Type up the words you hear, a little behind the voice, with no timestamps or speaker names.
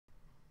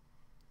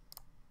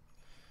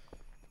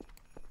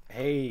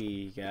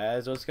Hey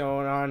guys, what's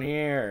going on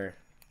here?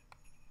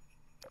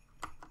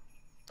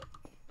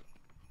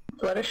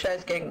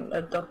 Fluttershy's getting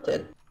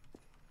adopted.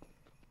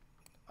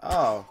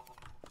 Oh.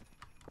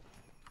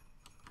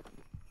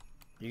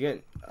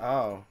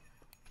 Oh.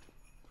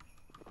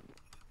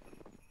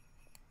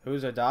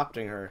 Who's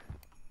adopting her?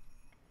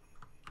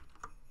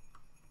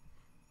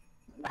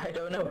 I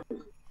don't know.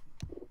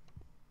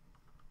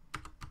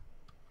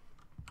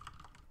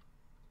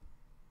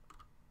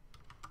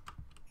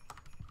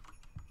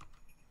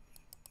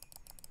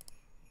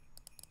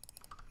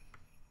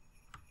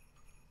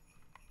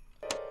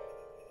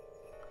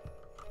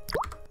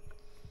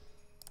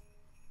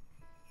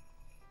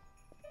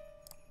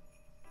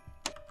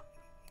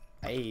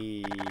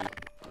 Hey.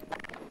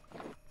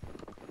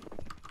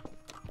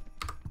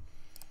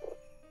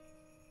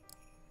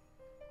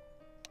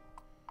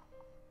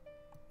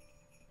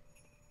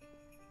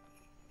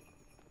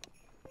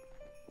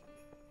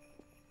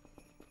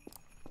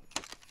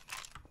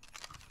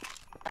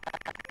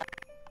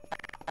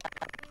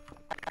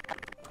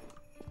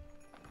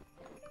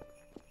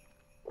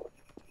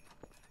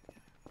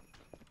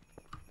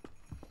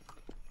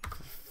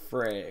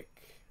 Frick.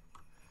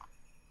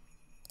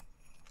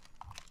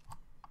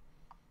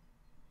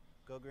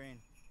 Go green.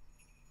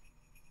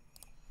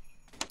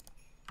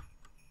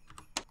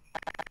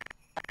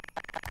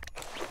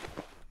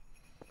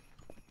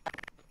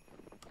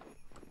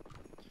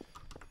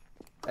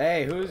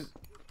 Hey,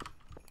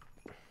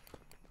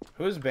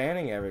 who's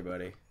banning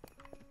everybody?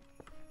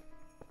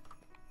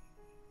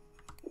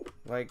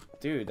 Like,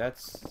 dude,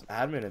 that's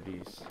admin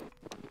abuse.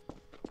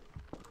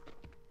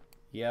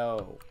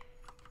 Yo.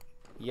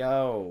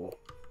 Yo.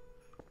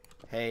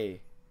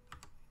 Hey.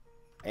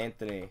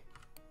 Anthony.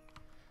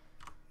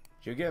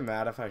 Did you get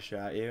mad if I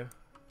shot you?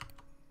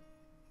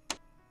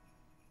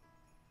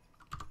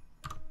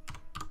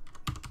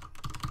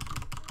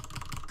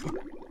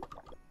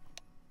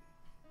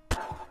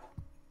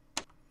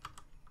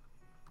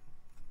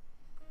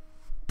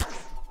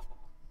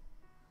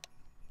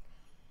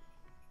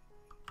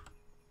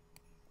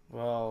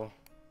 Well,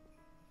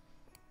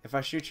 if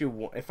I shoot you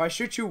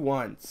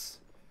once,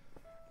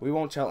 we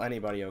won't tell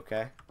anybody,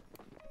 okay?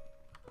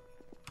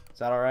 Is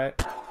that all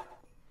right?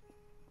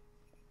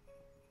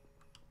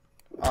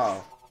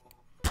 Oh.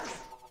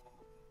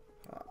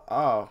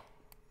 Oh.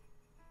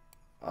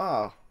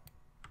 Oh.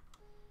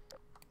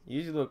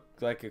 You look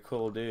like a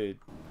cool dude.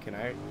 Can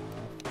I?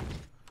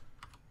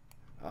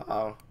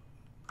 Uh-oh.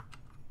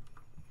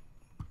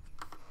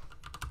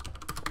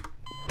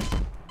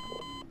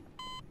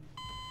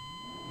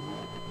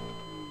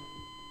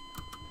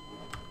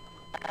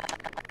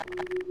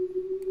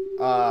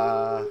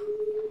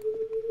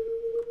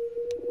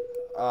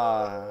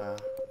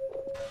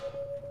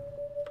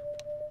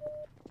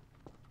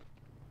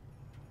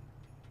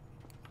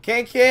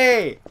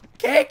 Kinky!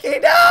 Kinky,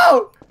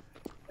 no!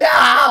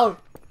 No!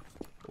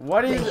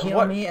 What They is heal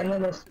what? me and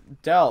then this.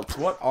 Delts,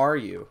 what are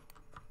you?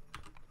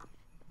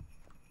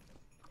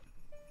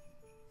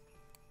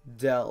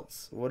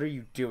 Delts, what are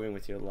you doing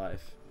with your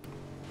life?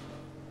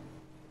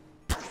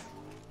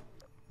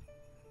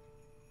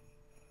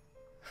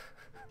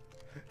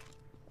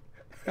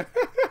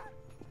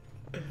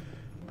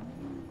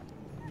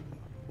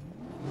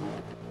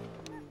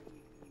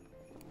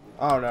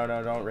 Oh, no,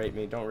 no, don't rate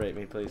me. Don't rate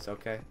me, please,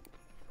 okay?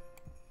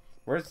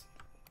 Where's...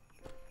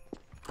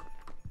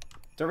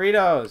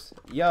 Doritos!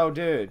 Yo,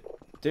 dude.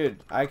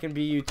 Dude, I can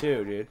be you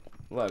too, dude.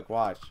 Look,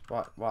 watch.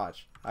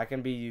 Watch. I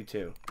can be you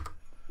too.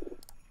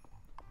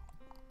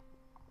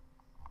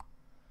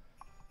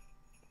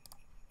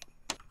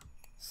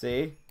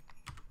 See?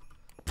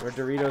 We're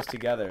Doritos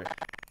together.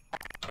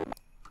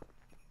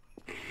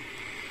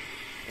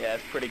 Yeah,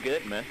 it's pretty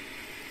good, man.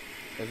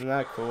 Isn't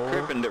that cool?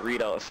 Crippin'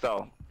 Doritos,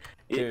 though.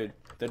 Dude,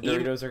 the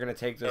Doritos are gonna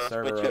take this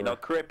server But you know,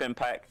 over. Crippin'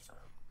 pack.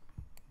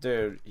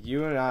 Dude,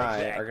 you and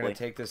I are gonna Exactly.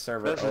 take this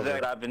server This is over.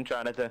 what I've been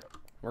trying to do.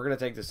 We're gonna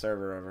take the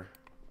server over.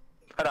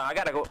 Hold on, I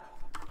gotta go.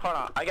 Hold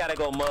on, I gotta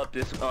go mop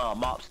this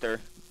mobster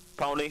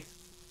pony.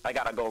 I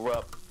gotta go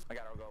rob him.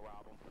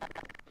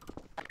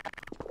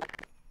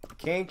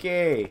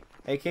 Kinky!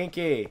 Hey,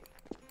 Kinky!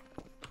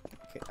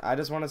 I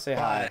just want to say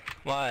hi.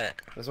 What? I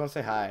just want to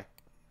say hi.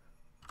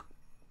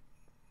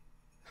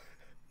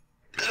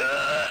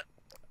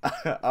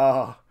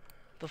 Oh.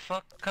 The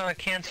fuck kind of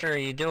cancer are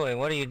you doing?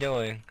 What are you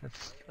doing?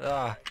 It's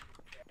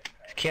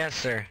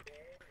cancer.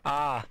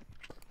 Ah.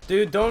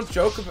 Dude, don't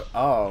joke about...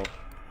 Oh.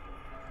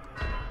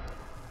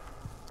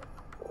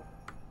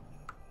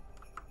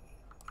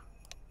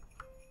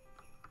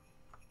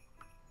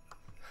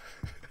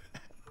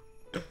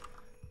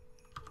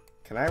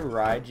 Can I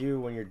ride you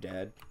when you're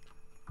dead?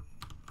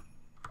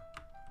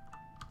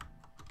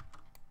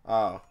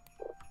 Oh.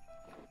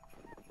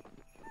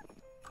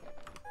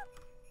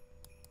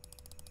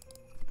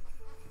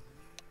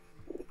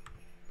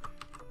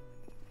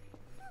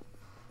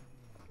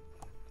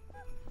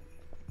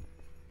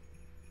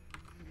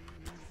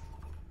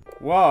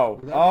 Whoa.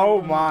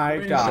 Oh my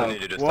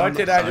god. What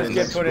did I just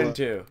get put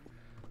into?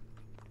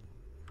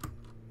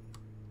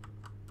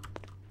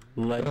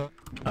 Like,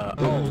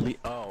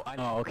 oh, I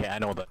know, okay, I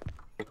know that.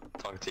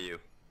 Talk to you.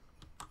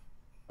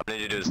 I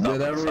need you to stop Did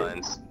making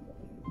every- signs.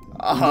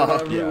 Oh,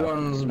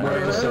 Everyone's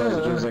brain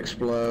cells just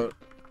explode.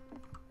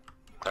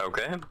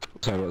 Okay.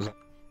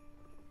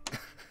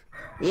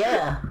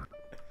 Yeah.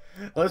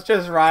 let's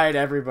just ride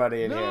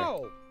everybody in here.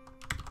 No!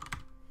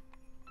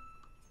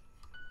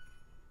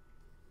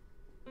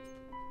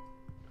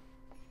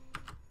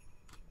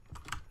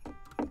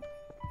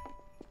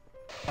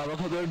 I love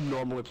how they're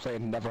normally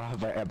saying never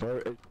have I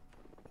ever.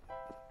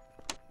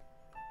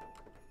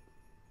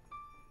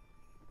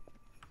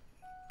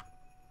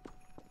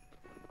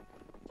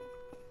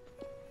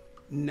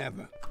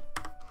 Never.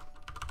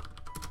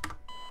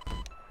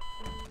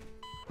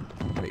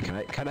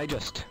 Wait, can I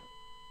just...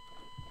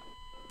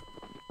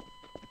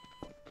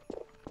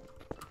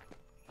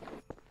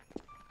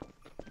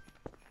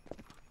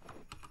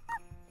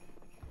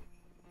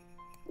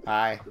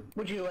 Hi.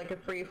 Would you like a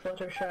free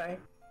Fluttershy?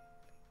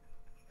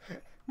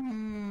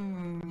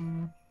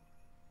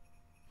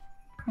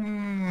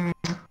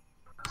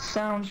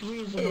 Sounds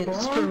reasonable.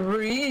 It's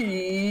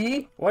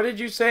free. What did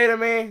you say to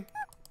me?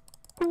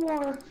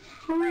 For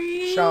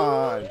free.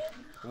 Sean,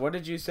 what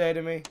did you say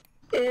to me?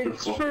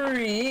 It's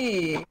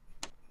free.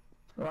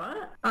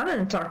 What? I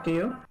didn't talk to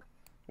you.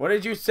 What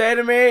did you say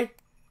to me?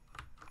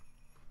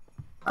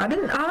 I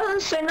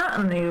didn't say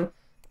nothing to you.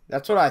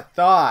 That's what I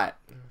thought.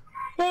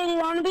 Hey, do you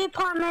want to be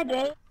part of my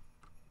base?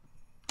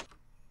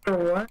 For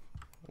what?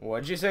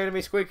 What'd you say to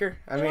me, Squeaker?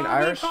 I You mean, wanna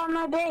Irish? be part of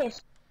my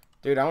base?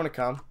 Dude, I want to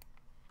come.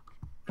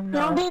 You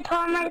want to be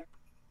part of my...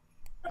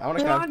 I want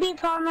to You want to come. be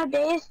part of my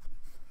base?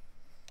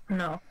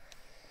 No.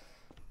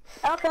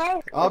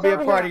 Okay. I'll it's be a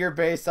over part here. of your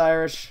base,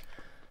 Irish.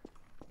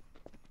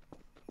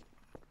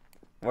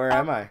 Where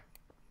am I?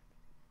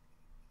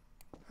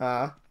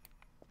 Huh?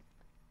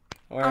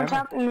 Where On am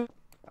top of me.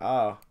 I?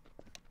 Oh.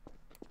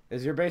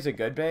 Is your base a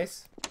good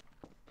base?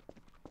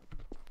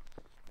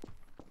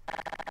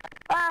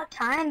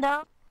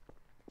 Kinda.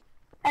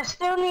 I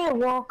still need to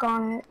work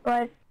on it,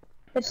 but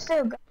it's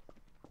still good.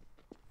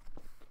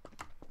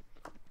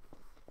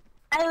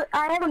 I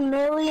have $1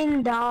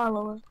 million.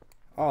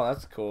 Oh,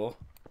 that's cool.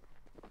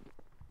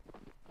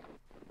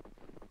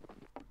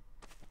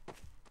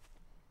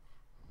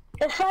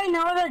 If I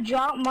know to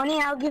drop money,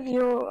 I'll give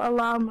you a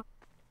lot of money.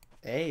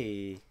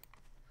 Hey.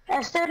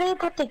 I still need to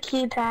put the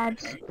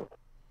keypads.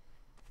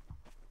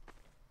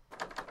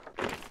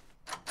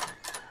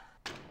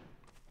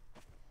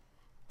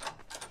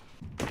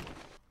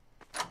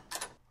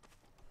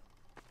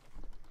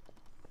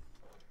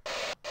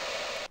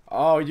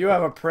 Oh, you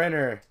have a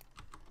printer.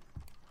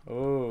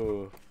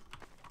 Ooh.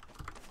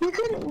 You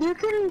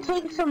can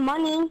take some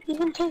money. You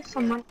can take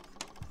some money.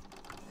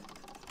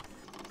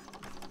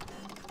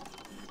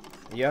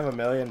 You have $1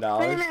 million?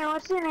 Wait a minute,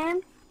 what's your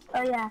name?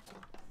 Oh yeah.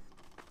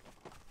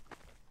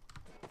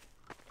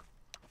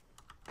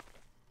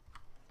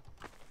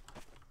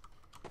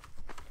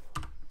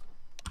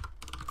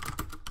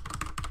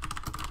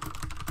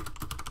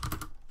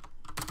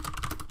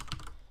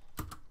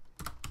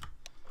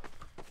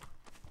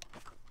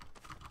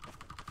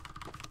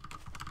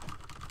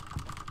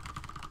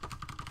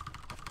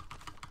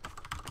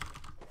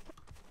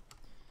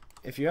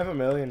 If you have $1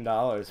 million,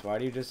 why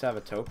do you just have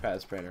a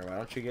Topaz printer? Why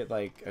don't you get,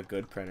 like, a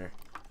good printer?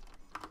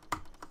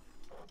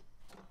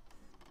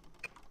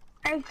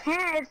 I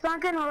can't. It's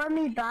not gonna let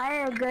me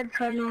buy a good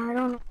printer. I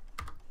don't know.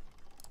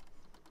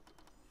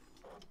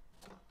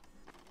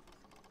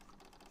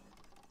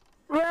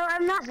 Well,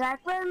 I'm not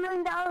exactly $1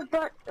 million,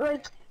 but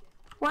like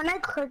when I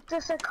click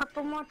this a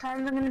couple more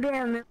times, I'm gonna be at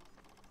 $1 million.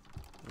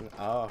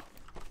 Oh.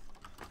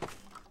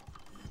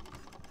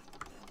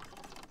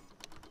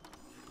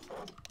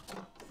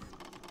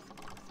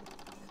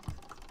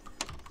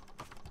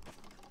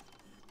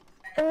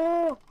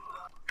 Oh,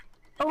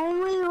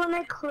 only when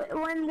I click,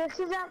 when this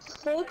is at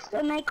 6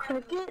 and I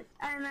click it,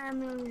 I'm at $1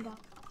 million.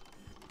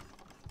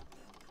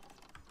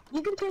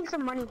 You can take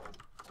some money.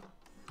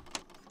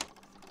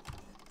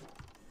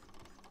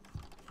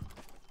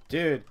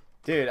 Dude,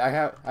 I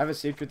have a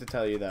secret to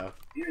tell you though.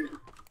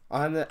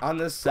 On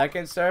this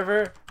second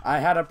server, I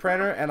had a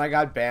printer and I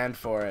got banned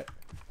for it.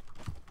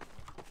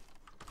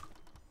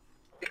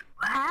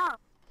 Wow.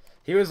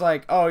 He was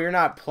like, "Oh, you're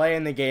not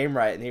playing the game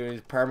right," and he was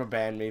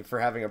perma-banned me for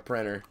having a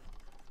printer.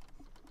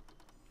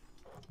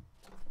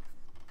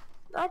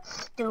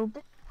 That's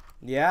stupid.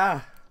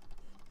 Yeah.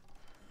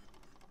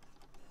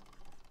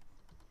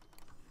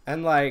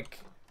 And like,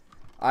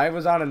 I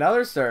was on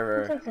another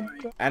server,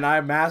 and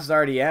I mass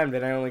RDM'd,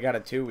 and I only got a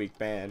 2-week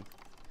ban.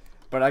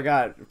 But I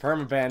got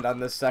perma-banned on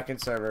this second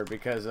server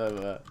because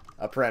of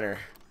a printer.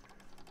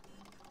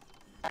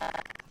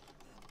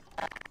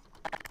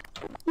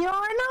 You know,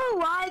 I know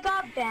why I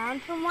got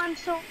banned from one,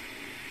 so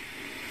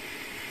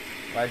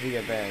Why'd you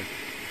get banned?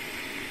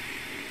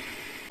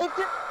 it's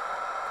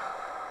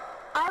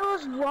I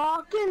was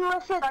walking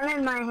with a gun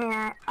in my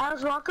hand. I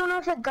was walking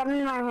with a gun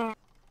in my hand.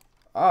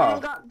 And I Oh,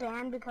 got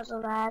banned because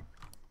of that.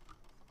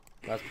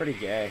 that's pretty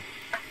gay.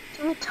 It's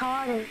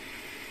retarded.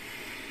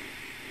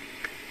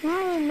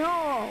 I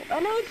know.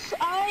 And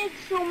I had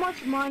so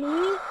much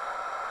money.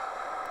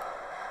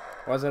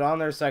 Was it on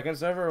their second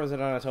server or was it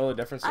on a totally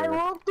different I server?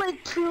 worked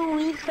like 2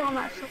 weeks on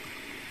that server.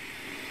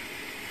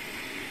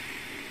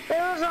 It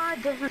was on a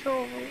different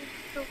server.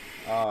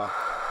 Oh.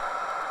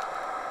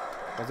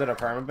 Was it a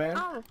permaban?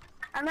 Oh,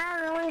 I'm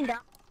at $1 million.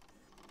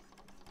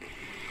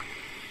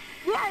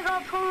 Yeah, I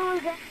got totally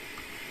down.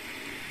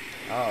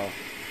 Oh,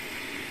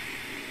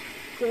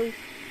 Dude.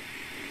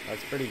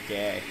 that's pretty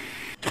gay.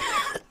 Yeah,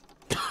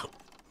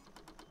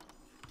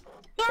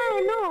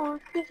 I know.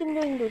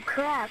 Speaking of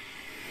crap.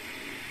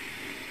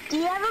 Do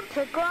you have a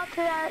pick lock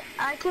so that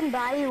I can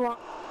buy you one?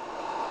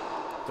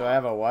 Do I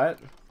have a what?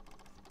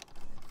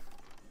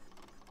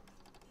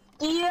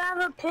 Do you have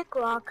a pick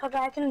lock? Cause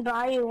I can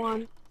buy you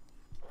one.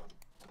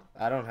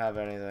 I don't have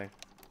anything.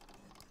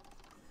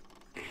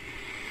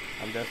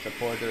 I'm just a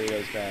poor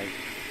Doritos bag.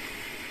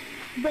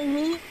 But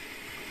me?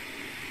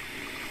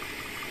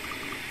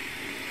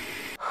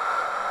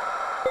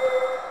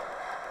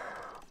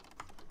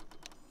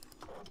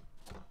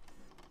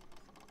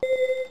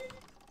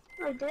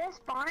 Wait, did I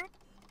spawn it?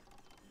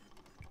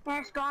 Yeah,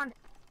 I spawned.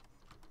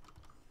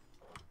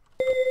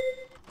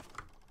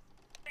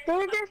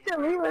 Did it just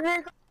delete? What did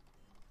it go?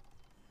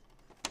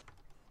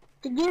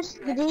 Did you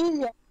use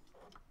it?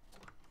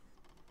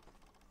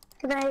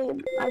 Cause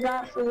I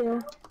got it for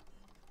you.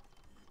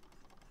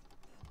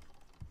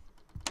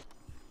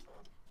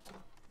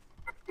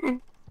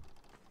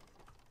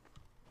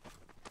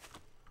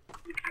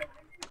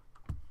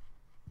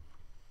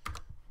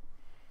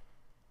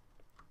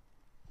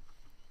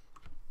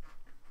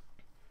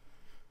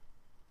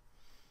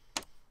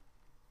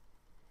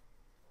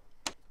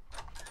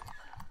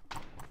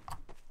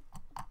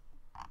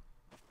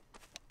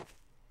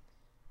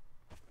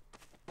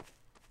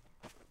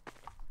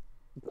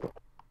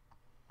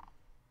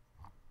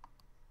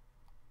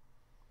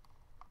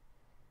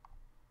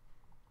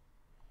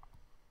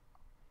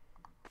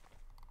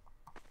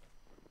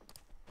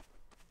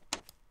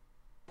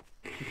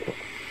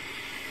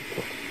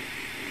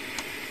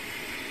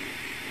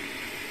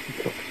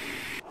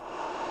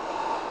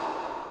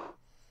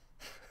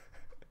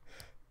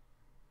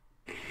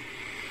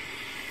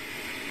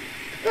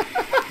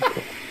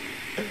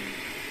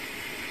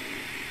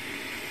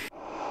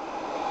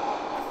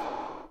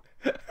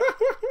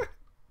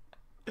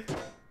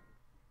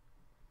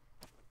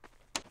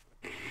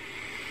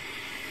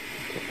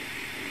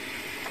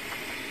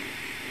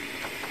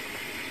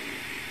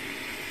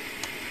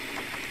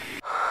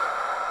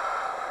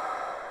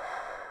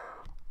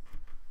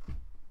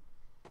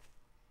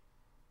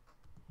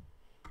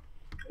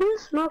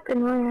 Who's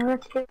smoking right now?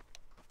 Let's see.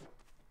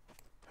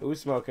 Who's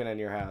smoking in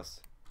your house?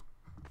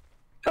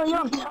 Oh, you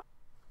don't.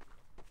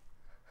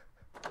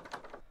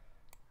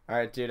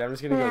 Alright, dude, I'm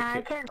just gonna Yeah,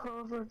 I go can't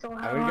close the door.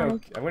 I'm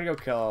gonna go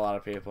kill a lot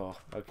of people,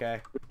 okay?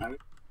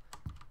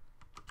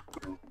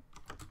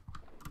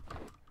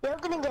 You're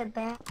gonna get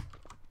banned.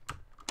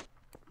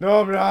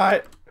 No, I'm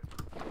not!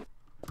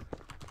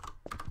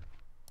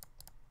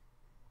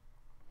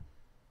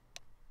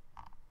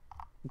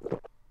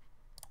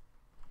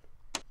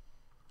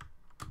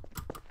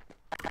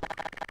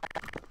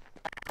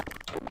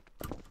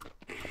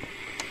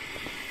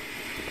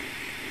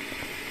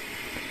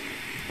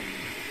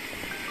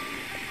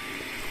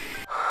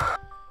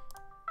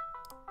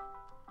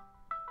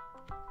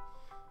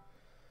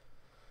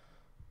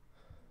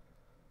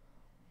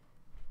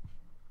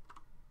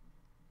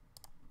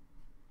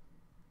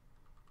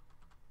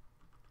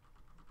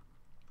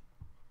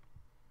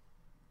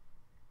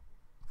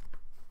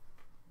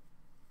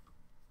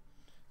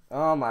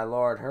 Oh my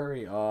lord,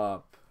 hurry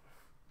up.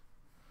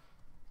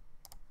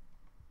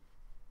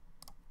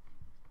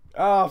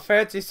 Oh,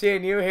 fancy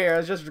seeing you here. I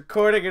was just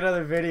recording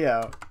another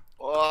video.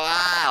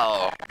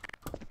 Wow.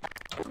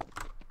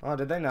 Oh,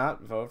 did they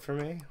not vote for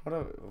me?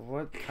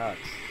 What cucks?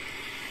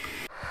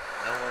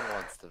 No one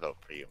wants to vote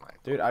for you,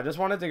 Mike. Dude, I just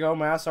wanted to go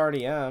mass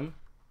RDM.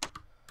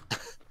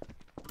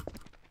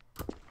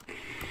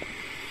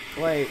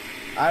 Like,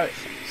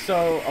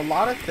 so a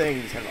lot of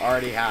things have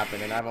already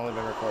happened and I've only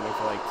been recording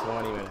for like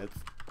 20 minutes.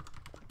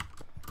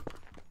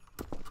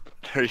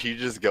 Are you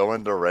just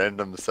going to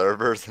random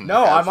servers? And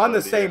No, I'm on the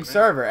RDM? same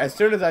server. As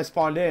soon as I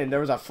spawned in, there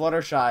was a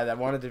Fluttershy that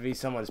wanted to be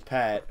someone's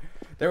pet.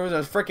 There was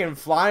a freaking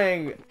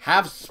flying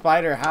half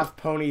spider, half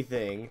pony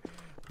thing.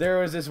 There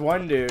was this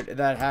one dude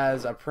that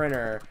has a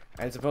printer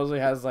and supposedly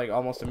has like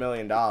almost $1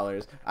 million.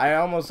 I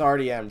almost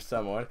RDM'd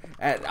someone,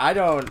 and I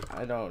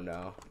don't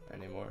know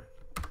anymore.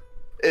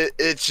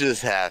 It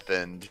just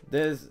happened.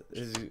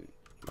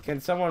 Can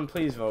someone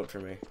please vote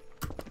for me?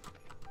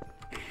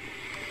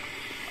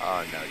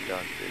 Oh no,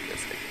 don't do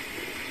this.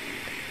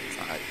 It's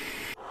not.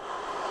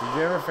 Did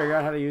you ever figure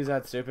out how to use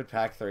that stupid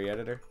Pack 3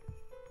 editor?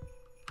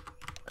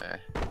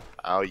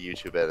 I'll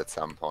YouTube it at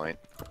some point.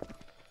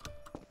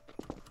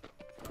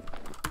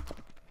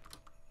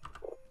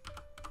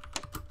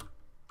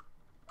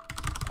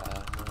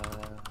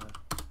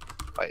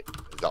 Wait,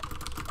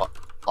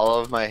 all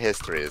of my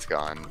history is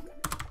gone.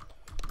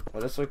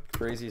 Well, this look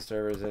crazy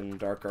servers in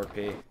Dark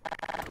RP.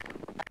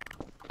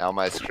 Now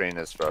my screen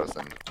is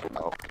frozen.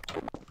 Oh.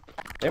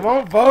 They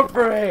won't vote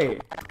for me!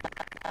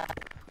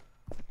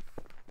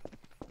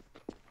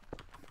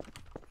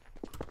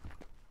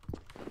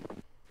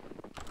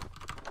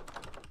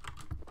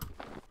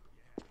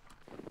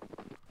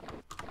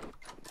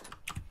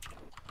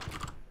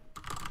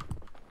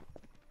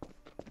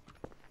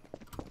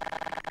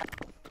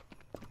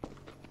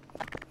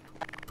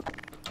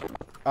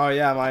 Oh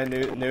yeah, my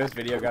newest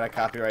video got a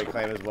copyright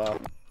claim as well.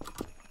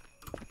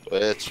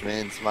 Which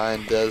means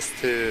mine does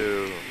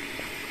too.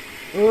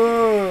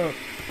 Oh,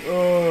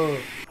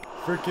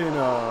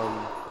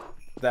 freaking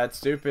that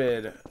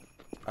stupid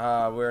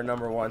We're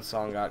Number One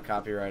song got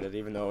copyrighted,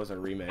 even though it was a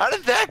remix. How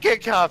did that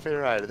get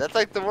copyrighted? That's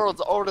like the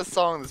world's oldest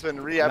song that's been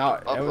No,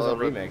 it was a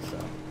uploaded. remix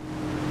though.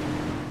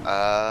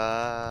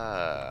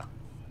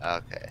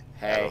 Okay.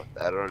 Hey.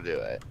 That'll do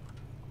it.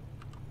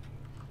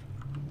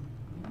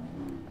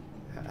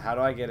 How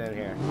do I get in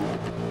here?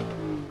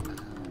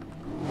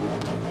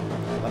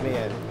 Let me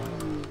in.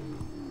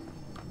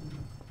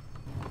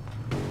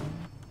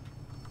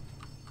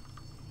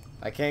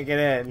 I can't get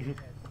in.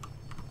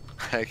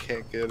 I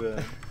can't get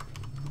in.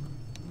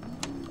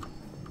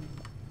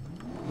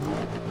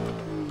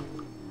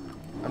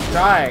 I'm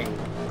trying.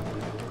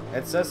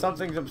 It says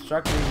something's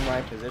obstructing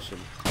my position.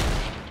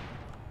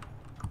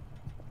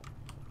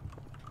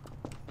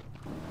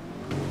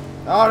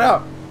 Oh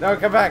no! No,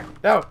 come back!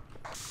 No!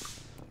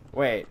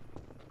 Wait.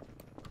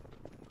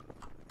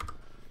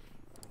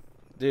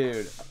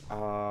 Dude.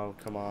 Oh,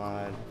 come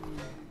on.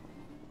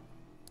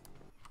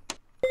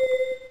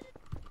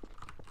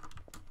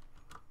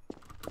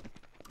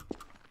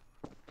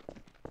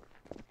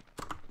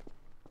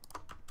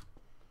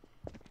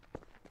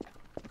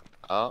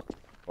 Oh,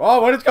 Whoa,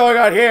 what is going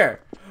on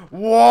here?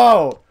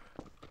 Whoa!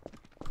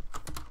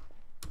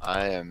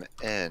 I am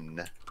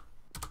in.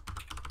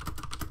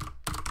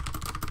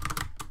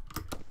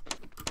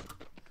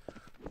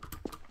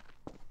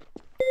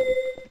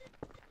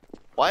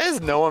 Why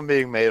is no one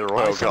being made a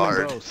royal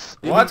guard?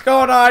 What's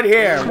going on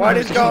here? What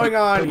is going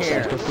on Princess,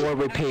 here? before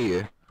we pay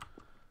you.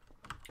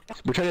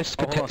 We're trying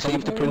to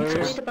save the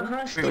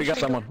princess. We got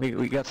someone.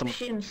 We got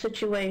someone.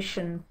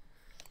 Situation.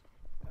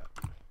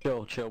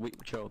 Chill.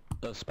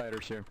 The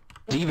spider's here.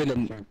 Is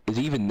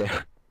even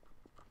there.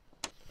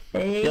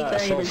 Hey, Yeah,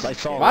 guys. I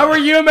saw. Why were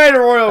you made a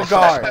royal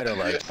guard? Spider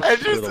legs I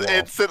through the just wall.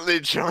 instantly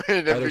joined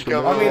and Others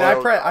become will-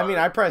 a royal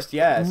I pressed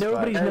yes.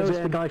 Nobody but- knows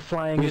the guy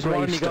flying We his just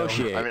want to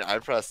gravestone. negotiate. I mean, I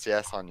pressed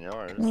yes on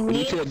yours. We We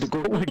need said to go.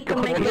 we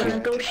can make a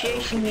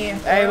negotiation here.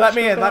 Hey, let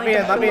me in, We're let me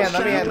going in, let me to in,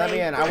 let me in, let me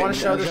in. I want to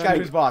show this guy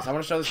who's boss. I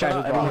want to show this guy Shut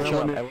who's up, boss.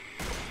 everyone,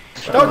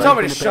 shut up. Don't tell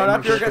me to shut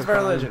up. You're against my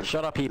religion.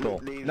 Shut up, people.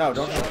 No,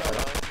 don't shut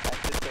up.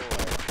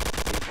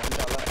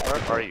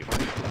 Where are you?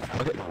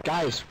 Okay,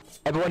 guys,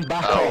 everyone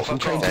back Oh, off. I'm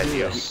trying to that's do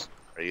you. this.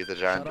 Are you the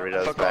giant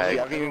Doritos bag?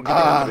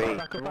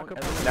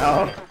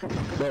 No.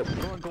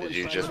 Did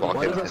you just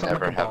walk into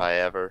Never Have I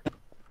Ever?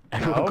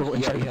 Everyone No? go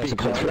inside Yeah, the he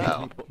big has a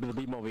mobile. The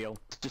big mobile.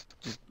 Just.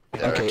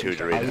 There are two I leave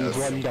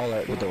Doritos. $1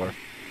 at the door.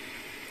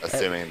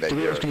 Assuming that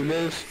Doritos, you're can you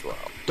move? as well.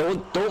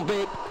 Don't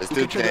vape. This You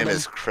dude's can name trigger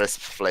is Crisp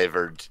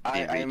Flavored I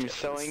am BB.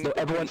 showing No, the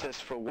everyone-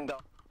 princess for $1. them.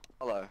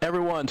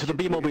 Everyone to the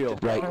B-mobile.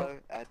 Right.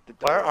 At the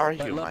Where door. are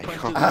Let you, Michael?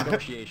 Princess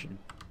negotiation.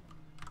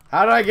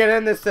 How do I get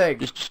in this thing?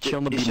 Just chill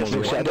on the It's just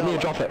B-mobile. $1. Let me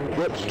drop it.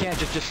 Look, you can't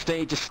just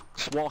stay. Just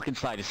walk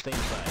inside. Just stay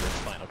inside. That's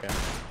fine. Okay.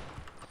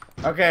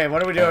 Okay,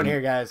 what are we doing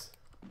here, guys?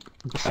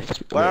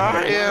 Where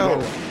are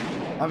you?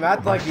 I'm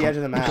at like the edge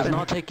of the It does map.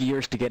 not take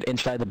years to get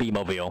inside the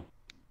B-mobile.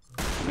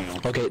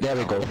 Okay, there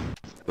we go.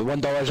 The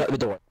 $1 at the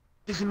door.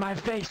 This is my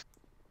face.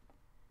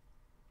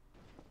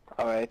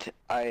 Alright,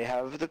 I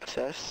have the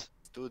princess.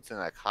 This dude's in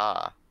a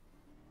car.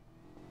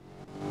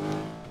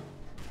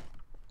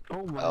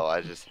 Oh my. Oh,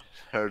 I just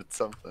heard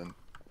something.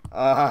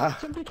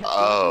 Somebody kept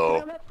Oh.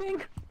 on that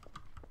thing.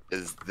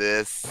 Is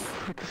this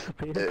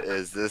Disappeared.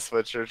 is this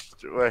what you're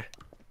where?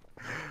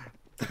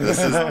 This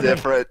is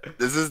different.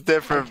 This is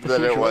different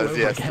than it was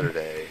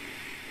yesterday.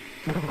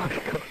 Oh my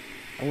god.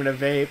 I'm gonna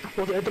vape.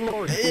 Was it the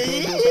Lord?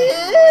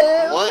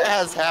 What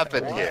has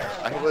happened here?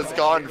 I was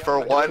gone for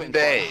 1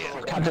 day.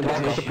 Captain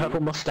Walker, the purple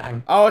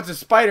Mustang. Oh, it's a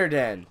spider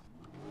den.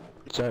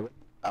 So,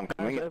 I'm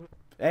coming.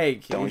 Hey,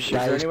 is there guys,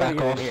 any way to back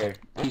get in off. here?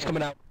 He's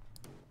coming out.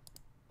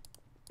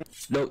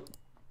 No,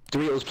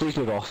 Doritos, please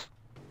move off.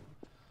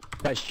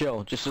 Guys,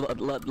 chill. Just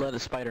let the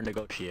spider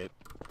negotiate.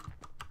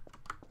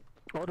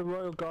 All the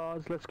royal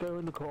guards, let's go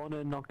in the corner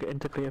and not get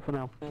interfere for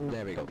now.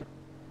 There we go.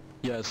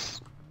 Yes.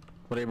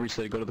 Whatever you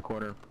say, go to the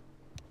corner.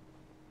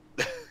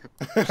 You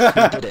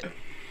did it.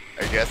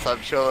 I guess I'm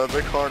chilling in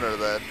the corner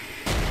then.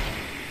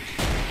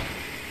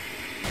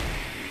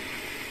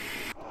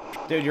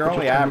 Dude, you're Put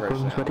only your average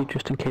guns now. ready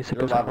just in case it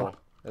Your goes level out.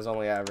 is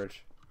only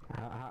average.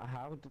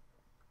 How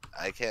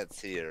I can't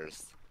see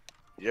yours.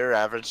 You're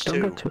average don't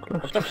too. get too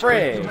close. What the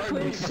frig?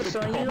 Princess,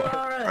 are you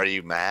alright? Are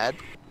you mad?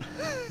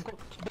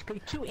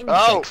 Basically two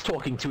Oh! insects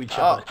talking to each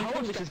Oh. other. How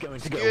long this is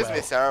going to go Excuse well?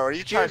 me, Sarah. Are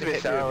you trying to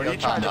hit me with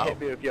your car? hit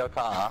me with your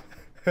car?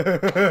 We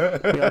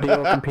are the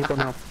open people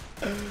now.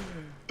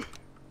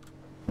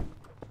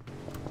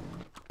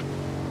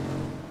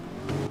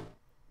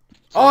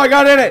 Oh, I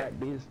got in it!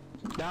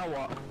 Now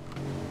what?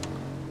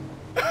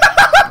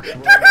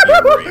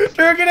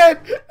 Drew, get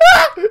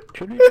in!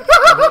 Should we?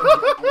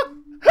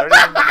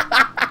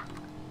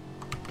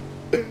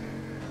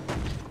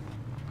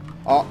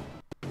 Oh.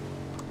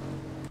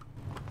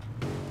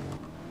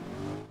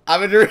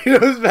 I'm a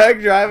Doritos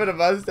bag driving a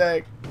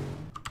Mustang.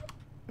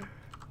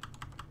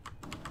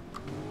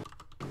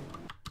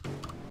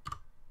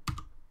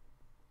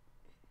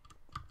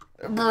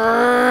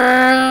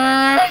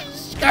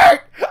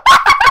 Skirt!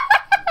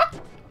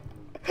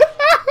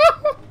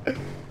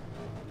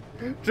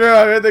 Drew,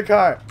 I'm in the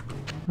car.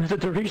 The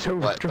Dorito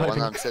was What, the one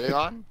driving. I'm sitting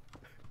on?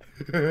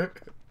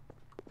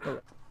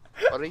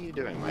 What are you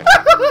doing, my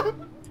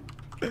friend?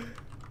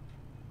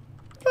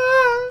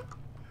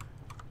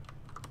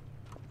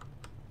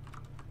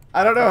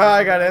 I don't know how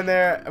I got in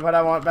there, but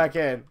I want back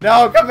in.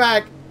 No, come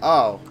back!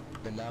 Oh.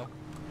 And now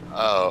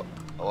Oh,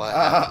 what?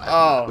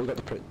 we Oh. got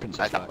the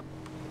princess back.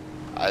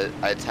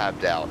 I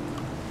tapped out.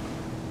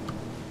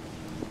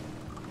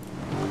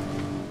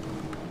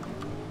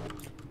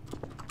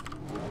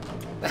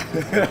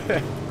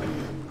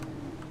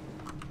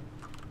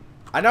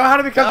 I know how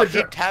to become No, the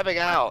keep tabbing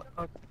out.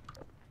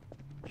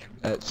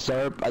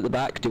 Sir, at the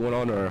back, do you want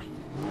on or?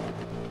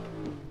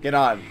 Get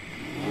on.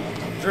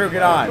 Drew,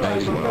 get on.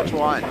 Which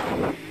one?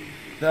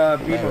 The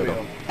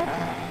B-mobile.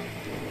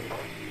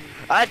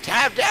 I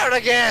tapped out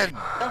again!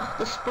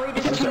 The spider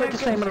It's like the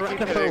same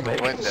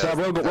arachnophobic. Windows. Sir,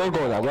 we'll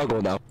go now, we'll go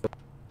now.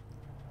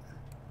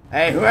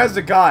 Hey, who has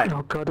the gun?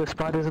 Oh god, there's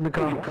spiders in the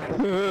car.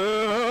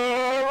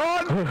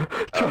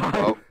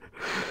 Oh,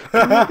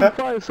 Open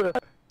fire, sir.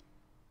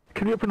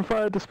 Can you open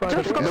fire at the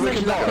spiders? Just got no, we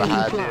some can never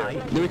have fly.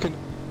 you. Then we can.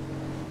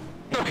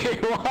 Okay,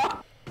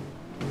 what?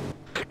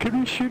 Can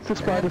you shoot the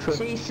spider, sir?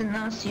 Chasing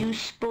us, you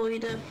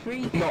spider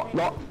freak.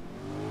 Not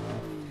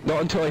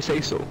until I say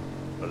so.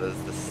 What does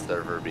the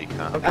server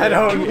become? I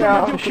don't Can you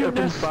know.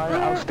 open fire?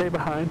 I'll stay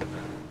behind.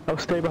 I'll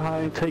stay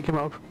behind, take him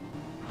out.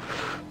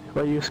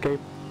 While you escape.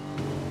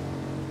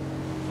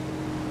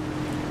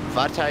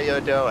 What are you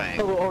doing?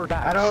 Or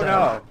that, I don't sir.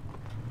 know.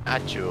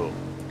 At you.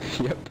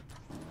 Yep.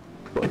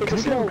 Can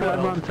we go drive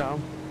around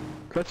town?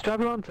 Let's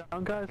drive around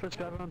town, guys. Let's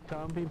drive around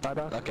town, be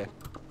badass. Okay.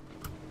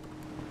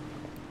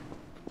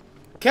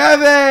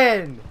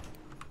 Kevin!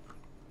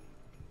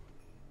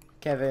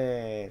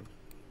 Kevin.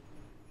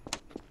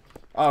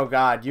 Oh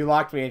god, you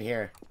locked me in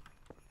here.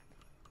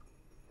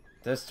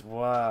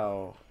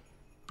 Whoa.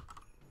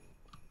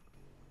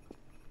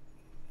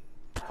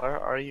 Where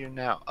are you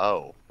now?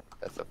 Oh,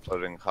 that's a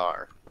floating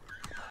car.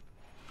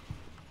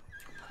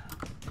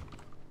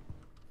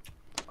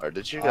 Where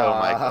did you go,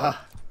 Michael?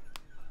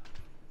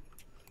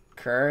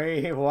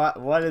 Curry,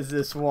 what is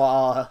this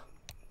wall?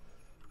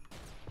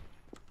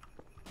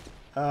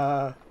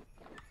 Can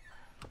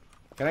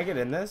I get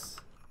in this?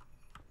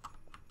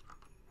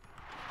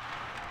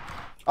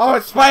 Oh,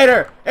 it's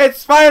Spider! It's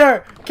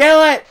Spider!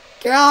 Kill it!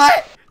 Kill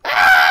it!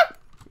 Ah!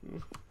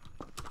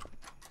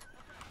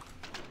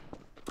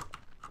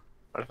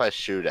 What if I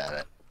shoot at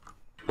it?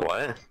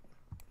 What?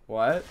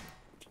 What?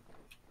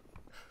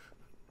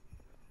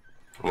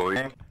 What were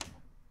you?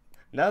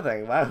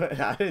 Nothing. Why would,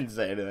 I didn't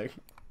say anything.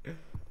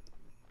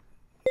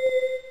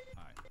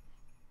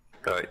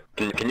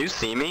 Can you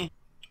see me?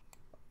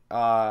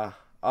 Oh,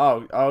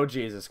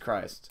 Jesus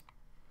Christ.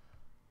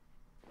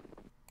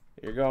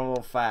 You're going a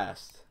little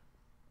fast.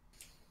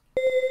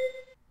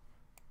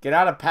 Get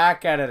out of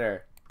pack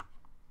editor.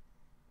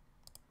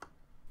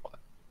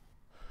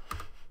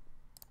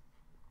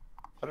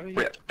 What are you?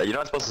 Wait, you're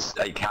not supposed to.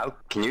 Like, how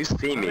can you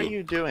see What are me?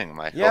 you doing,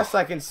 Michael? Yes,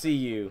 I can see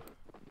you.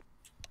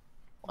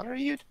 What are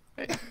you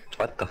doing?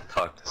 What the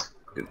fuck?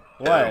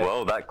 What?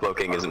 Well, that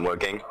cloaking isn't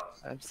working.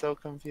 I'm so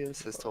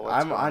confused as to what's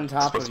I'm going on It's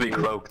top supposed of to be you.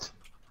 cloaked.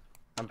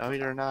 No,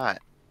 you're not.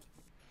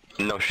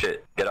 No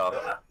shit. Get off.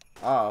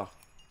 Oh.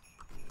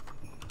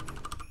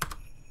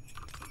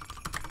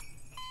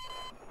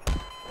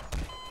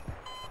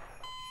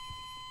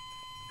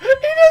 He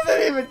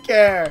doesn't even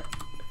care.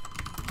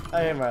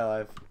 I hate my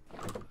life.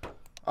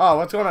 Oh,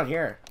 what's going on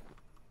here?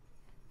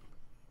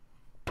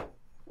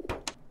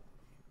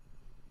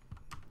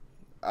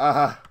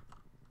 The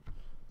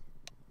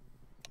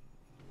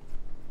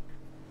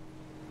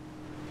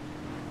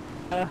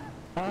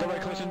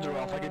right collisions are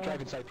off. I can drive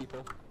inside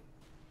people.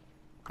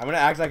 I'm gonna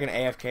act like an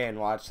AFK and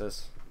watch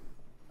this.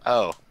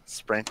 Oh,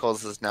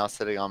 Sprinkles is now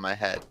sitting on my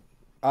head.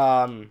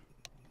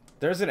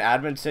 There's an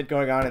admin sit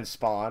going on in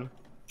Spawn.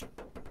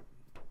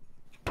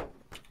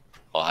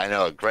 Well, I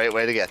know a great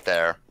way to get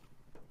there.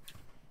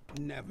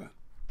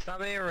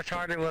 Stop being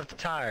retarded with the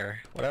tire.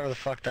 Whatever the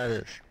fuck that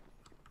is.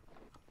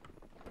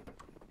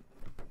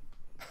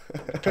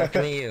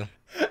 Talking to you.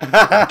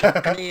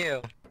 Talking to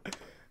you.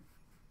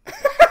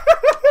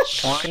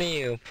 Talking to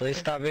you. Please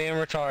stop being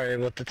retarded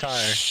with the tire.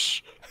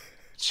 Shh.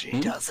 She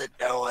doesn't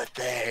know a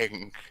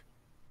thing.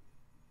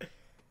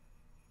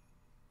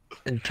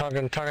 And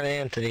talking to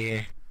Anthony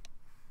here.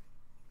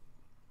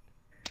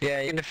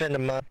 Yeah, you can defend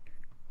him up.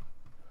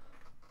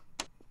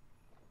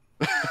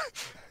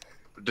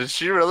 Did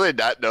she really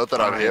not know that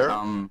I'm here?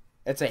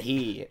 It's a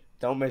he.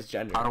 Don't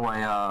misgender. How do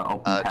I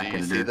open Do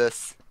you see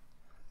this?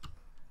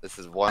 This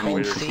is one I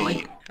weird see.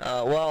 link.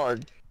 Well,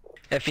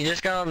 if you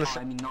just got on the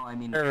I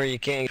mean, server, you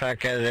can't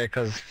pack out of there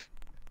because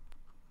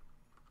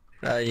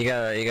you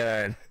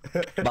gotta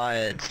buy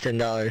it. It's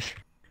 $10.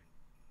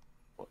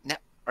 Now,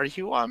 are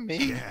you on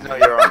me? No,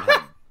 you're on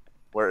him.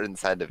 We're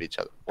inside of each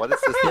other. What is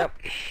this? Yep.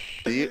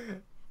 Do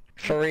you?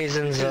 For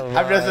reasons of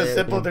I'm just a it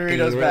simple would be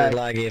Doritos really bag.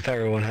 laggy if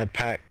everyone had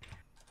packed.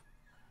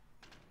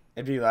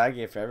 It'd be laggy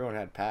if everyone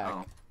had pack.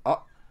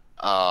 Oh.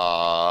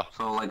 Oh.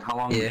 So like, how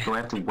long Yeah. do I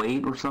have to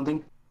wait or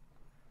something?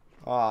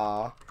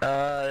 Aw.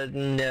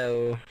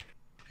 No.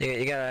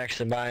 You gotta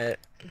actually buy it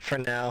for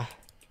now.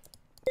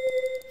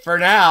 For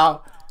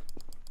now?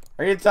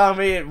 Are you telling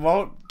me it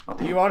won't?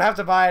 You won't have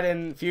to buy it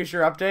in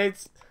future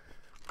updates?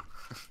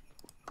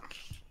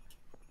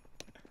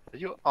 Are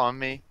you on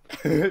me?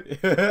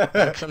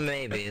 That's a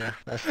maybe.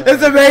 That's not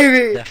It's a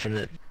maybe!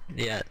 definite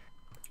yet.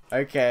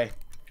 Okay.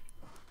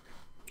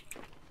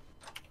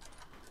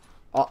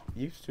 Oh,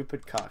 you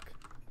stupid cock.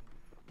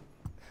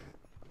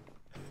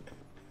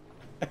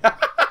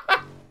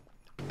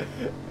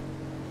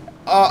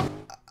 Oh,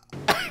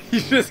 you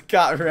just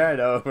got ran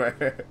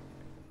over.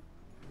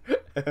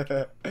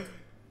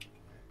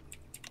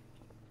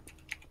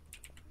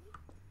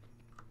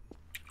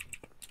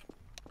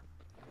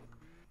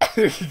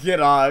 Get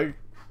on.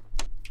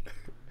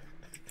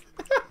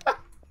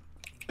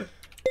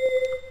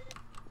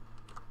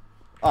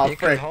 Oh, You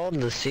can frick. hold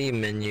the C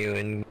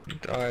menu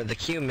or the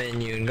Q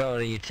menu and go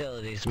to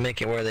utilities and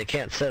make it where they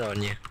can't sit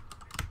on you.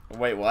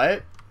 Wait,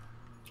 what?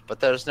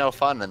 But there's no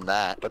fun in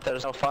that.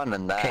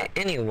 Okay,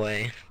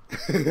 anyway.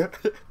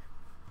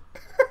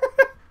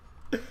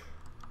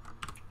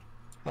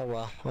 Oh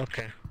well,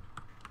 okay.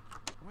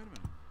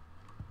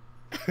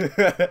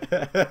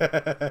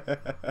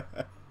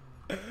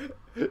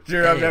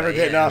 Drew, I'm never Anyway,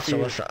 getting yeah, off so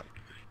you. what's up?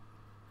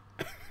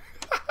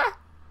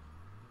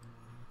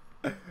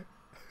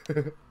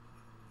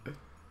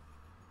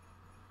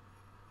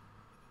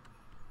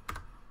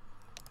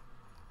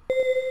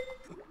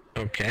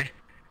 Okay.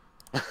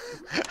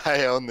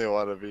 I only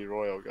want to be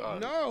Royal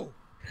Guard. No!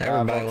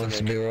 Everybody wants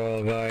to be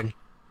Royal Guard.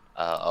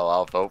 Oh,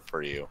 I'll vote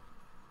for you.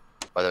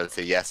 Whether it's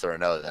a yes or a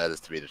no, that is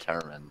to be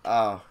determined.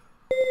 Oh.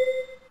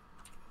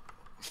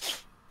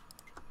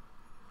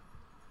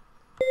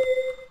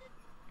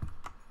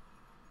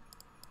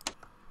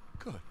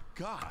 Good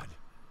God.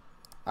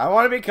 I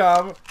want to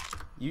become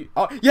you.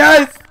 Oh,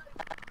 yes!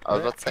 I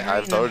was about to say,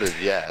 I voted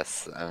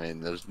yes. I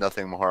mean, there's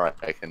nothing more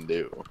I can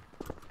do.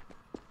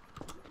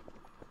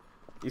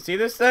 You see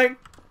this thing?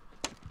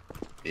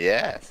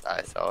 Yes,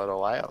 I saw it a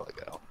while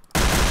ago.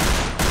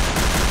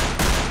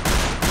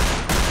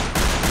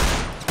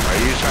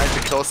 Are you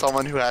trying to kill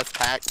someone who has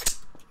pack?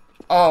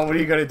 Oh, what are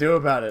you gonna do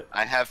about it?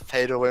 I have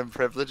pay-to-win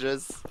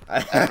privileges.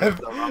 I Have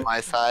have. them on my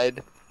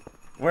side.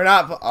 We're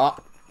not.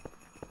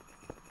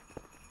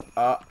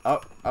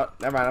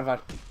 Never mind.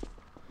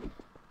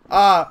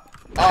 I'm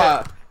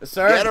fine.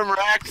 Sir. Get him,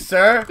 Rex!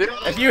 Sir,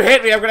 if you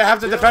hit me, I'm gonna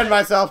have to defend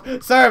myself.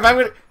 Sir, if I'm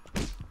gonna.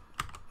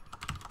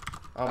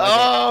 Oh, my God.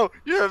 Oh,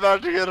 you're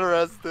about to get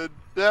arrested.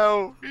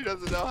 No, he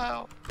doesn't know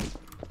how.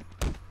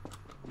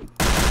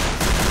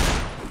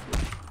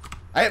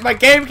 My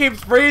game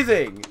keeps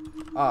freezing.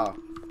 Oh.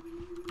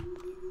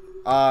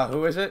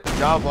 Who is it?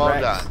 Job well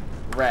Rex. done.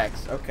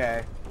 Rex.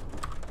 Okay.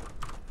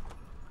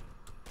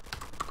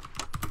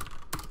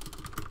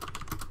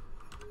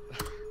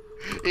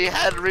 He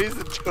had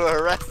reason to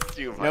arrest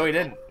you, Michael. No, he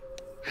didn't.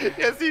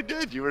 Yes, he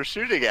did. You were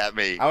shooting at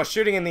me. I was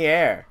shooting in the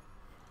air.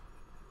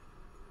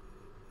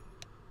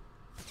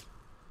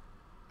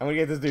 I'm gonna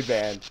get this dude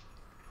banned.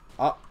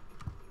 Oh.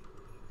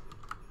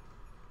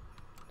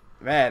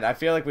 Man, I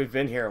feel like we've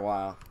been here a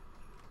while.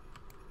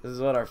 This is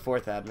what our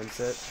fourth admin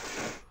said.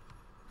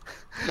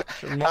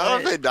 How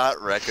have they not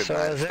recognized So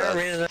is there a us?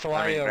 reason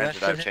why I mean, you granted,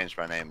 arrested I've him? changed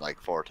my name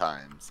like 4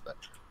 times, but...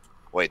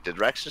 Wait, did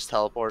Rex just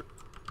teleport?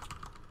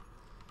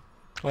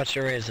 What's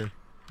your reason?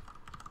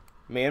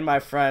 Me and my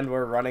friend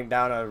were running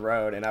down a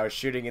road and I was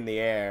shooting in the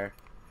air.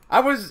 I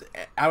was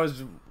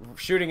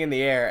shooting in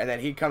the air and then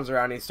he comes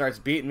around and he starts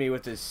beating me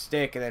with his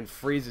stick and then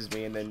freezes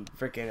me and then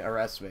freaking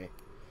arrests me.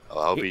 Oh,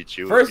 I'll beat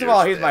you. First with of your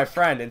all, he's stick. my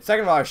friend, and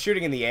second of all, I was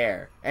shooting in the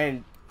air.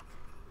 And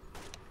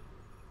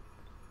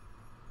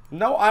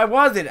no, I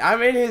wasn't.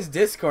 I'm in his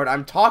Discord.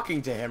 I'm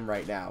talking to him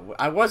right now.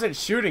 I wasn't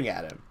shooting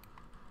at him.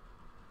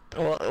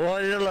 Well,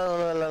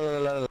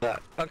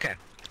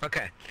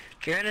 okay.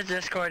 If you're in a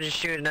Discord, just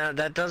shoot. No,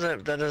 that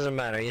doesn't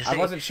matter. You see, I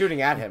wasn't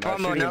shooting at him. I was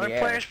from shooting in another the air.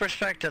 player's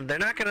perspective, they're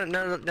not gonna.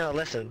 No,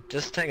 listen.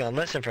 Just hang on.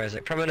 Listen for a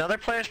sec. From another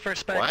player's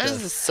perspective, Why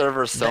is this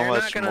server so they're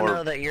much not gonna more...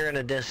 know that you're in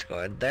a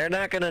Discord. They're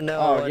not gonna know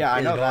Oh, what yeah, I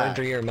is know going that.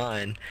 through your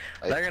mind.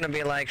 Like, They're gonna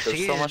be like, there's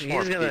he's so much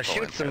more gonna people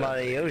shoot in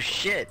somebody. here. Oh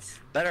shit!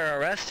 Better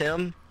arrest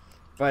him.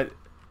 But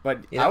You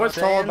know I what was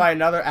I'm told saying? by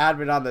another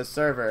admin on this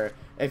server,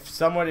 if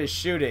someone is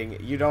shooting,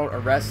 you don't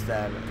arrest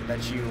them,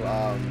 that you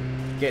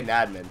get an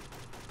admin.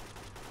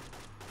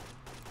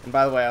 And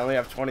by the way, I only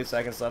have 20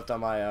 seconds left on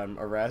my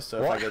arrest, so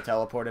if What? I get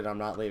teleported, I'm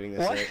not leaving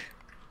this What? hit.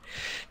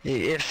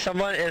 If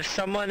someone is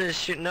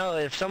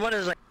if someone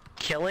is like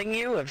killing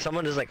you, if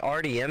someone is like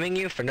RDMing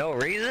you for no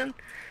reason,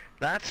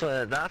 that's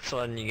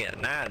when you get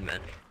an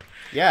admin.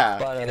 Yeah.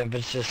 But if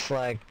it's just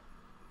like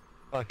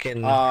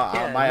fucking my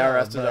no,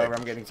 arrest is but- over.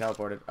 I'm getting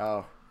teleported.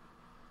 Oh.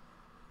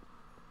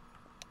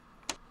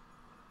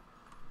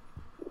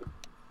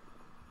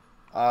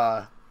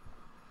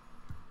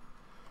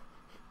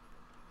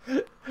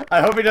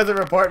 I hope he doesn't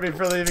report me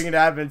for leaving an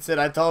admin sit.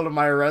 I told him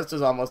my arrest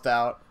was almost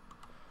out.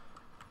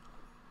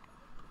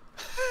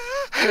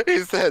 He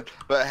said,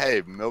 but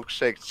hey,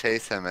 Milkshake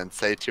chase him and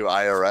say to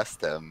I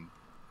arrest him.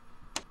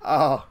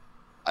 Oh.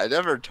 I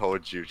never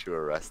told you to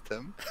arrest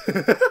him.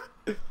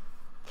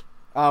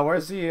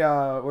 Where's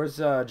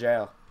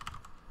jail?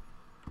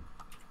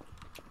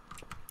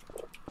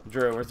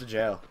 Drew, where's the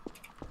jail?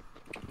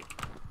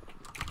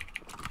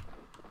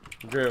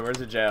 Drew, where's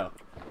the jail?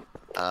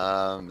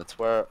 It's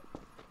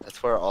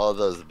where all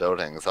those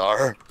buildings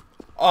are.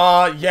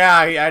 Yeah,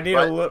 I need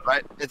a look.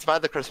 Right, it's by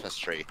the Christmas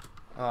tree.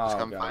 Oh, Just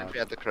come find me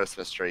at the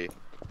Christmas tree.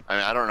 I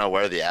mean, I don't know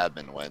where the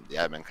admin went. The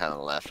admin kind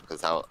of left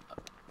because I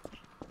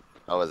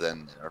was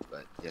in there,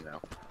 but you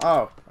know.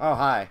 Oh,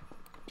 hi.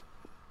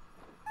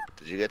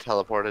 Did you get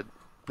teleported?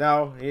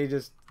 No, he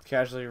just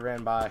casually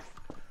ran by.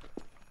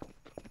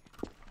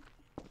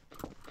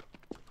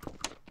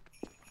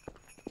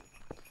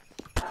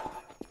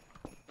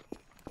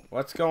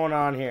 What's going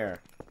on here?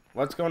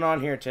 What's going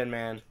on here, Tin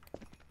Man?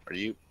 Are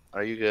you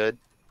good?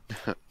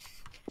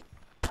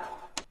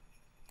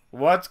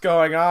 What's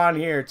going on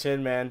here,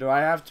 Tin Man? Do I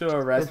have to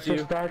arrest you?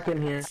 It's dark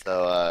in here.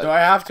 So do I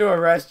have to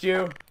arrest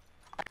you?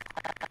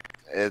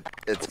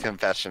 It's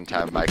confession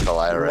time, Michael.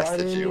 I arrested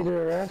Why do you you. need to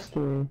arrest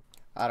me?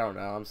 I don't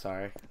know. I'm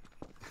sorry.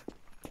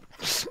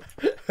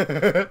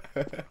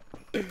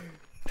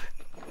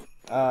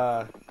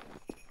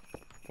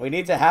 We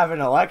need to have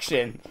an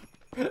election.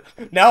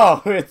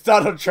 No, it's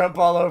Donald Trump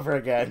all over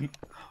again.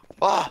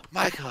 Oh,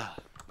 Michael.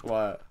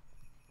 What?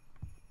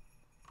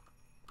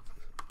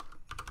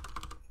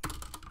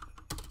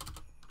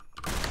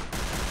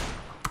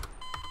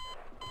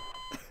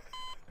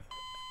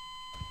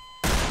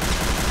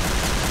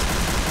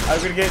 I'm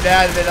gonna get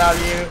an admin on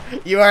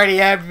you. You already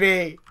have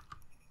me.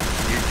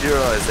 You do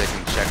realize they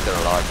can check their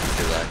logs and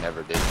see that I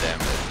never did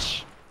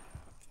damage.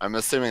 I'm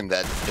assuming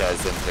that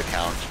doesn't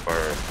account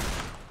for...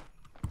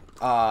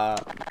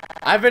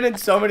 I've been in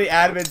so many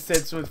admin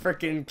sits with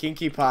frickin'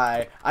 Kinky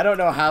Pie. I don't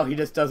know how he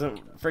just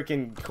doesn't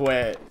frickin'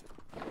 quit.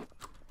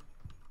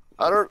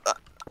 I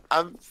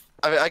mean,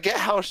 I get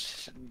how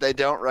they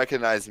don't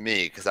recognize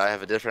me because I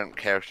have a different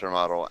character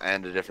model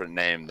and a different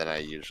name than I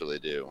usually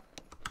do.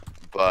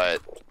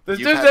 But This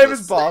you dude's have name the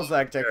is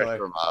Ballsack same Tickler.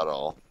 character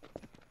model.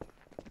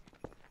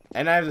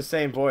 And I have the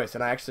same voice,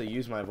 and I actually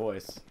use my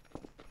voice.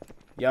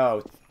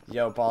 Yo,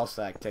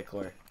 Ballsack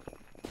Tickler.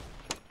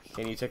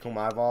 Can you tickle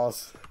my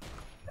balls?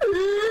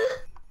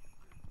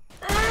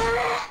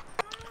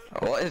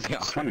 What is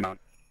going on?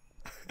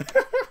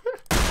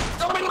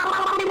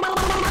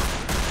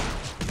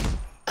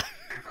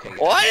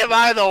 Why am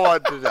I the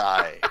one to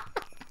die?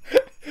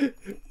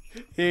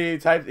 He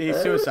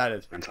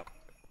suicided.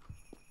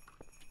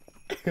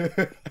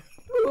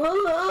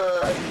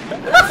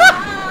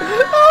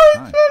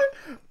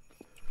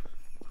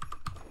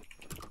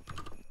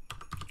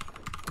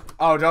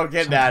 Oh, don't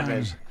get an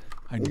admin.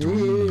 I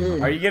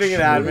dream. Are you getting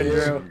an admin,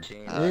 Drew?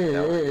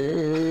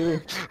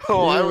 No.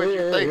 Why would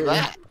you think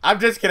that? I'm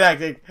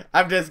disconnecting.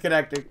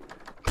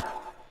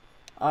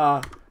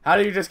 How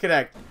do you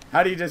disconnect?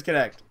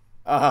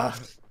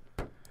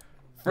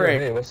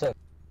 Frick. Hey, what's up?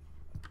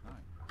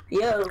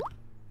 Yo.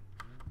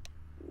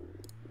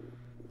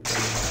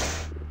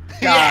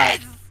 God.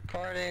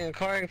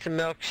 According to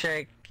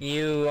Milkshake,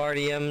 you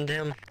already M'd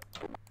him.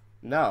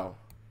 No.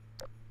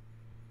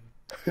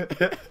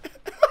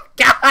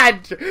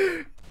 God!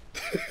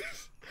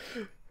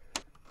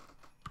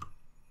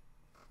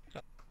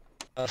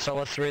 So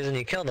what's the reason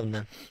you killed him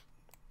then?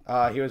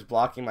 He was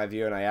blocking my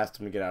view and I asked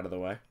him to get out of the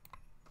way.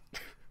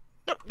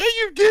 No,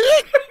 you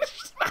didn't!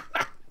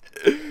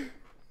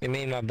 You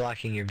mean by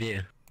blocking your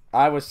view?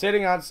 I was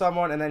sitting on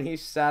someone and then he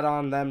sat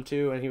on them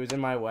too and he was in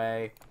my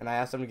way and I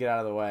asked him to get out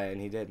of the way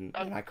and he didn't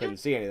and I couldn't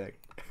see anything.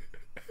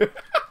 I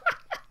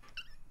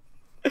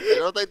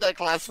don't think that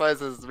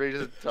classifies as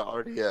reason to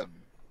RDM.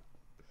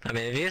 I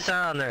mean, if you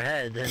sat on their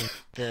head,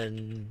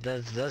 then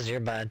that's your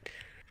bad.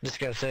 I'm just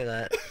gonna say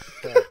that.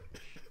 But...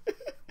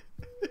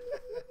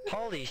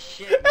 Holy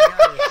shit, you guys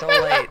are so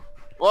late.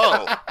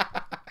 Whoa!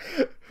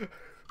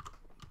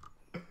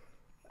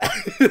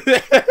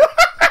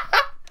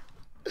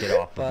 Get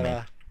off of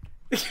me.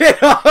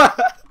 Get off!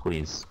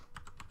 Please.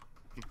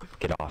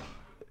 Get off.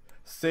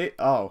 See,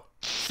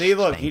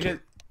 look, he just...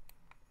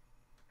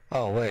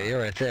 Oh wait,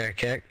 you're right there,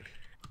 Keck.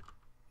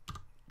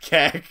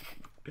 Keck.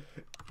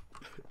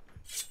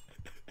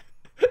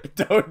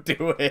 Don't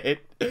do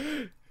it.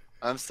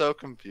 I'm so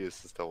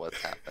confused as to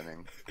what's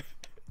happening.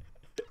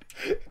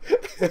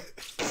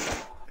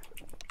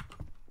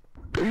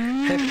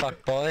 Hey,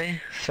 fuck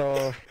boy.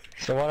 So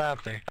what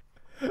happened?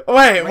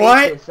 Wait,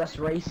 what? Racist, that's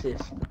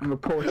racist. I'm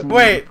reporting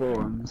Wait. you on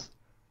forums.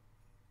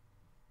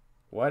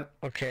 What?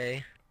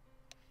 Okay.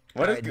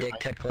 What is Alright, Dick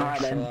Tickler.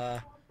 Alright,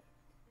 then.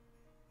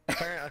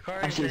 So,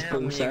 according Actually, to it's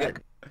him, bullshit.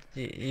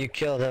 you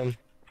killed him.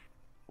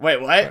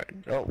 Wait, what?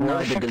 Oh, No, where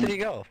I the fuck didn't. did he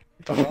go?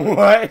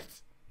 What?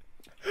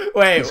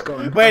 Wait, It's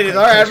gone. wait, is Okay,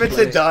 our first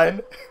Edmondson place.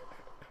 done?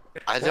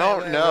 I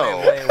don't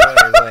know.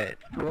 Wait.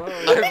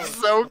 I'm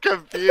so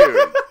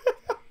confused.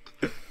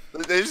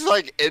 They just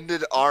like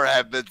ended our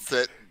admin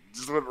sit,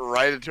 just went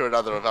right into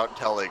another without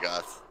telling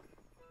us.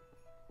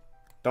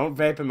 Don't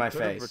vape in my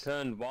Could have face.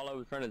 returned while I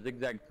was trying to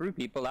zigzag through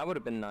people. That would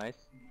have been nice.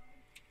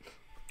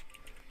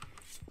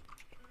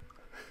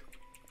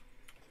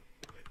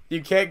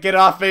 You can't get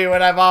off me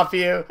when I'm off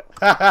you.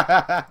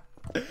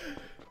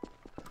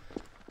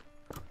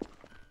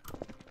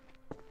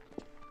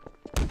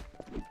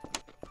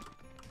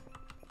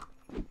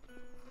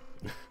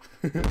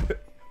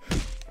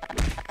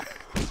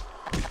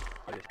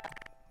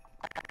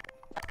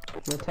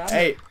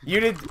 Hey, you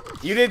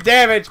did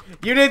damage.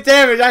 You did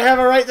damage. I have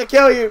a right to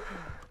kill you.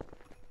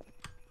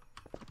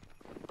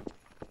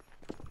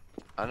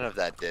 I don't know if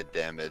that did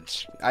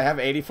damage. I have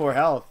 84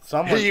 health.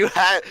 Someone. you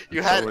had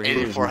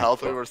 84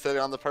 health. We were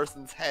sitting on the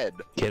person's head.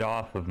 Get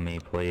off of me,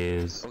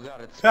 please. Oh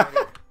god, it's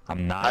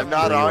I'm not. I'm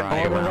not on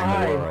free you.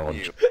 around the world.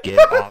 You.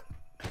 Get off.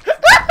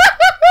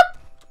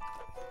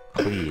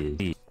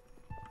 Please.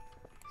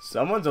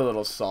 Someone's a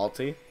little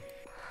salty.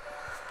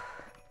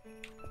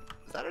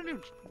 Is that a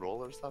new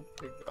roll or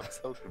something? I'm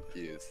so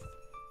confused.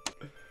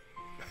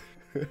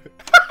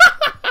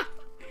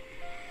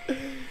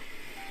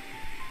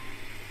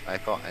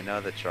 Michael, I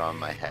know that you're on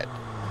my head.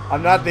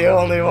 I'm not the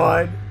only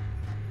one.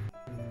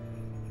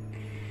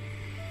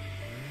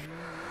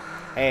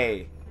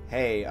 Hey,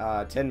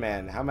 Tin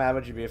Man, how mad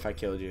would you be if I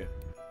killed you?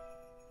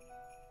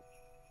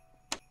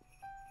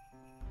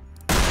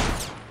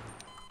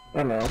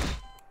 I know.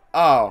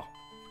 Oh.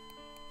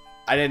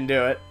 I didn't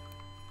do it.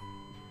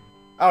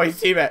 Oh, he's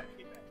teammate.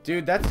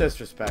 Dude, that's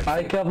disrespectful.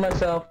 I killed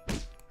myself.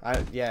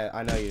 Yeah,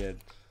 I know you did.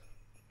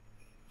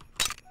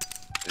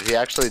 Did he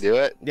actually do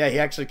it? Yeah, he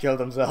actually killed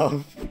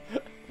himself.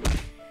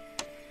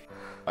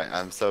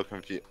 I'm so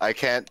confused. I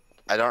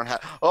don't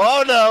have.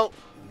 Oh no!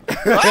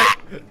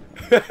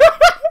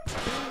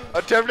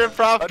 Attempted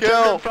prop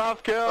kill!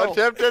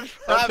 Attempted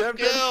prop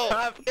kill!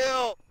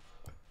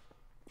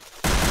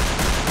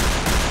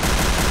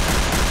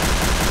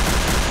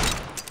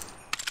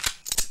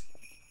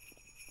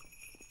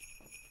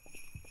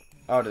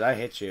 Oh, did I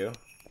hit you?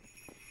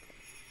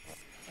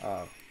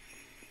 Oh.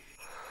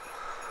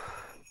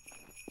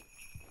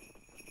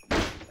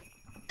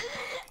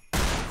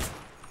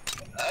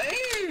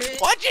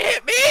 Why'd you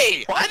hit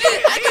me?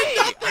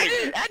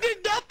 I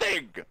did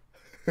nothing!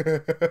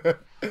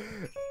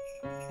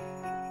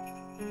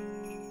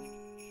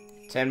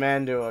 Tin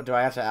Man, do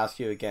I have to ask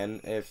you again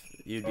if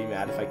you'd be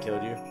mad if I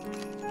killed you?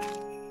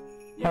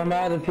 I'm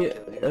mad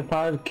if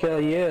I'd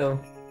kill you.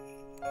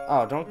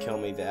 Oh, don't kill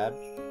me, Dad.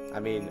 I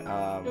mean,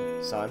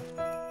 son.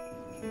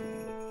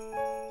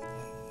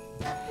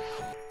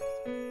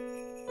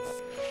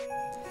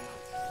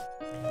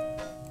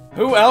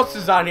 Who else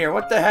is on here?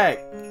 What the heck?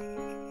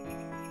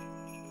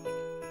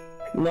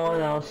 No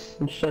one else.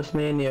 It's just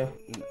me and you.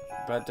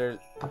 But there's...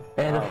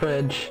 And a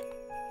fridge.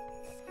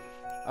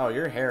 Oh,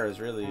 your hair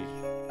is really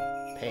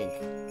pink.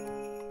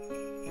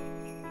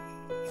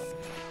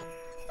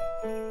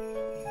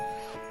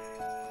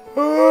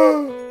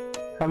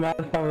 I'm mad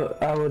if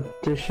I would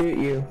to shoot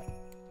you.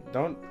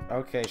 Don't...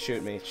 Okay,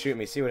 shoot me. Shoot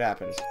me. See what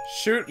happens.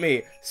 Shoot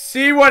me.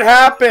 See what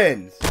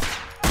happens!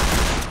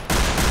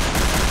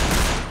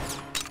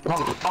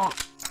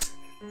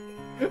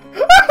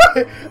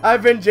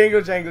 I've been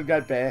Jingle Jangle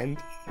got banned.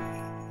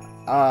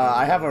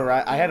 I have a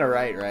right. I had a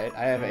right?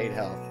 I have 8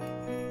 health.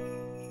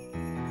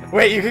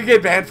 Wait, you could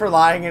get banned for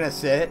lying in a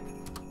sit?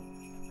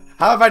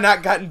 How have I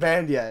not gotten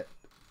banned yet?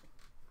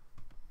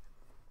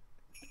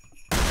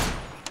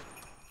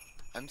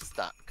 I'm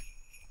stuck.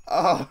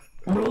 Oh.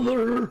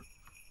 Brother,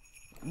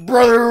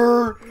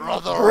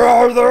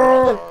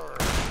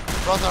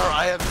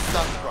 I am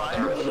stuck,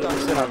 brother.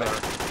 Sit on me.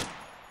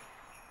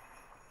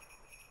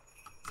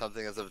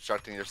 Something is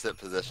obstructing your sit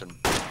position.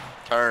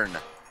 Turn.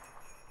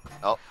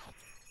 Oh.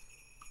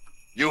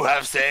 You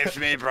have saved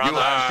me, brother. You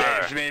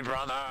have saved me,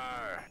 brother.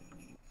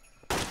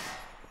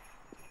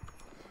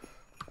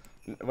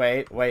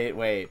 Wait.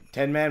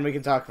 Tin Man, we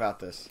can talk about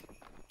this.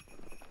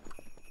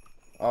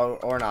 Oh,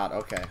 or not.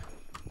 Okay.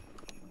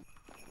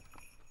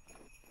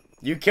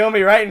 You kill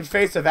me right in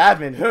face of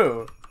admin.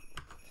 Who?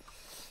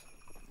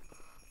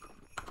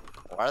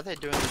 Why are they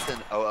doing this in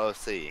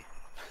OOC?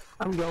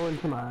 I'm going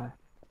to my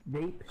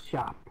vape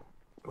shop.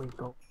 Please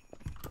go.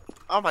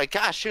 Oh my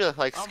gosh, you look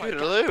like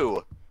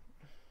Scootaloo.